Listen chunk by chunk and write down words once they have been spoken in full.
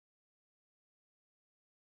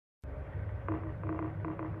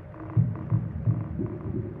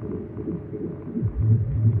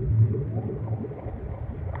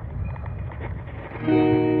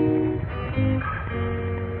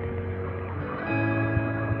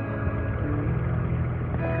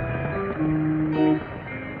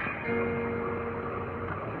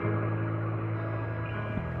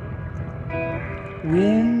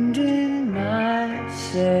Wind in my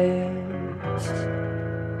sails,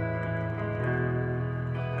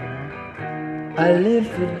 I live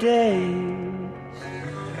for days.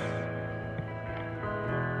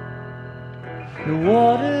 The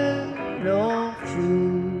water, no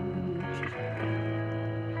food.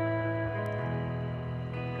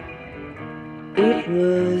 It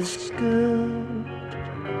was good.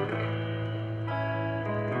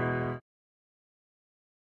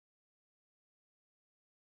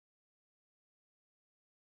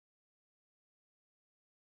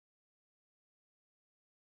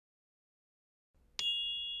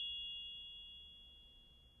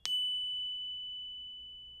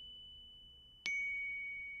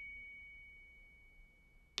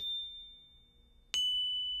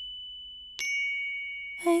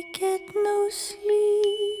 I get no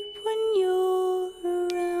sleep when you're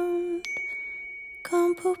around.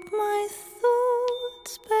 Can't put my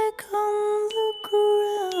thoughts back on the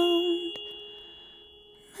ground.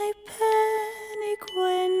 I panic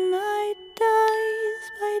when I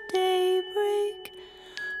dies by daybreak,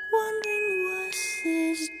 wondering was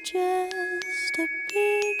this just a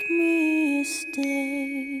big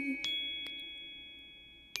mistake?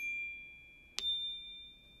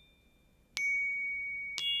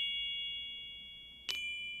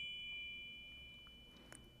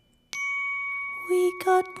 We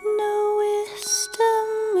got no wisdom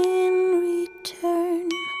in return.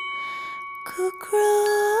 Could grow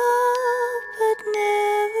up but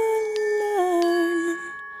never learn.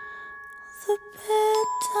 The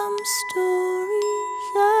bedtime stories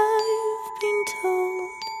I've been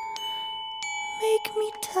told make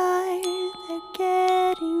me tired, they're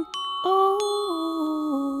getting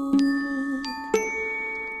old.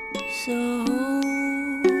 So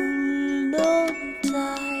hold on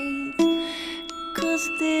tight, 'cause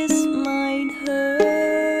this might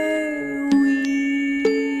hurt. We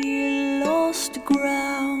lost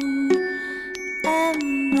ground, and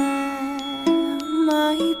that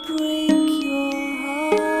might break your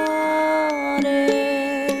heart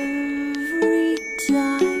every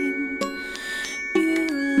time you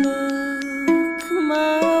look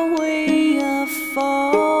my way. I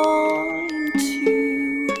fall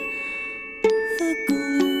into the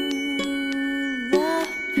glue that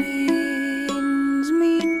pins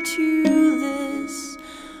me to this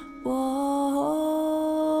wall.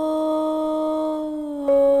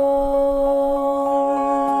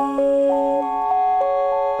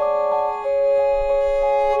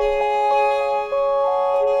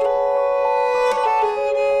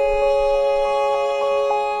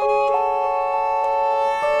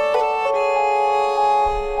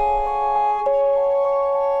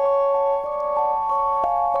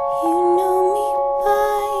 You know me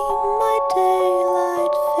by my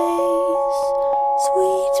daylight face,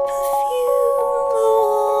 sweet perfume, the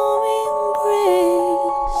warm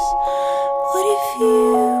embrace. What if you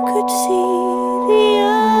could see the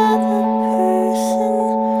other person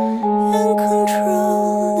and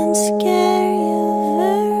control and scare your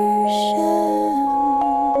version?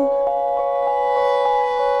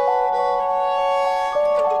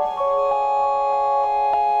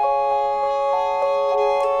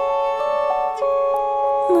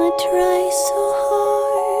 I try so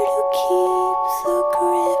hard to keep the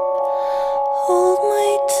grip, hold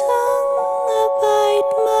my tongue, I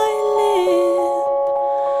bite my lip,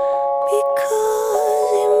 because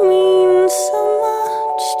it means so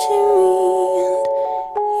much to me, and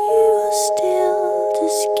you are still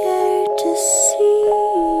too scared to see.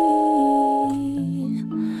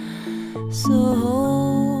 So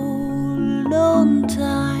hold on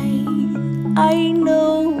tight, I know